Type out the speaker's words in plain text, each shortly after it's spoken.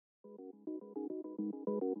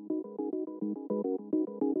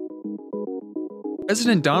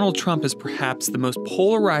President Donald Trump is perhaps the most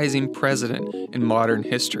polarizing president in modern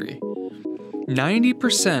history.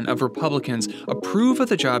 90% of Republicans approve of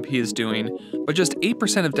the job he is doing, but just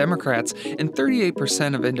 8% of Democrats and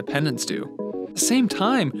 38% of independents do. At the same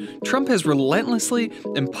time, Trump has relentlessly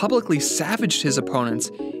and publicly savaged his opponents,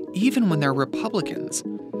 even when they're Republicans.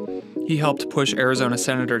 He helped push Arizona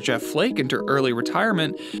Senator Jeff Flake into early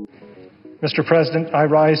retirement. Mr. President, I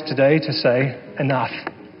rise today to say enough.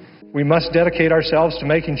 We must dedicate ourselves to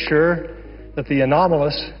making sure that the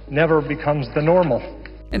anomalous never becomes the normal.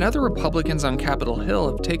 And other Republicans on Capitol Hill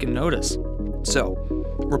have taken notice. So,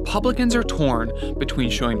 Republicans are torn between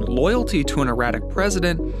showing loyalty to an erratic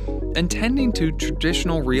president and tending to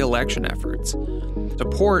traditional re-election efforts.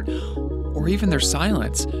 Support, or even their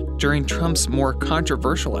silence, during Trump's more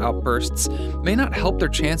controversial outbursts may not help their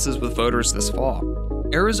chances with voters this fall.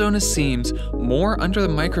 Arizona seems more under the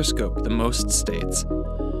microscope than most states.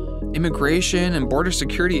 Immigration and border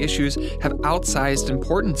security issues have outsized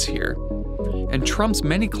importance here. And Trump's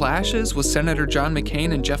many clashes with Senator John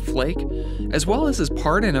McCain and Jeff Flake, as well as his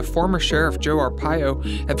pardon of former Sheriff Joe Arpaio,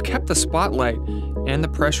 have kept the spotlight, and the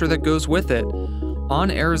pressure that goes with it, on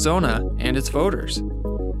Arizona and its voters.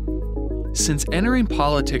 Since entering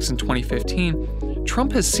politics in 2015,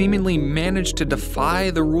 Trump has seemingly managed to defy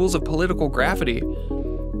the rules of political gravity.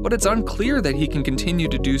 But it's unclear that he can continue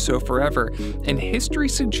to do so forever, and history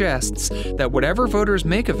suggests that whatever voters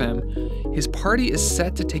make of him, his party is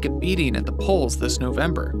set to take a beating at the polls this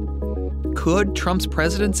November. Could Trump's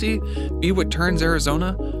presidency be what turns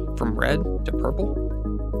Arizona from red to purple?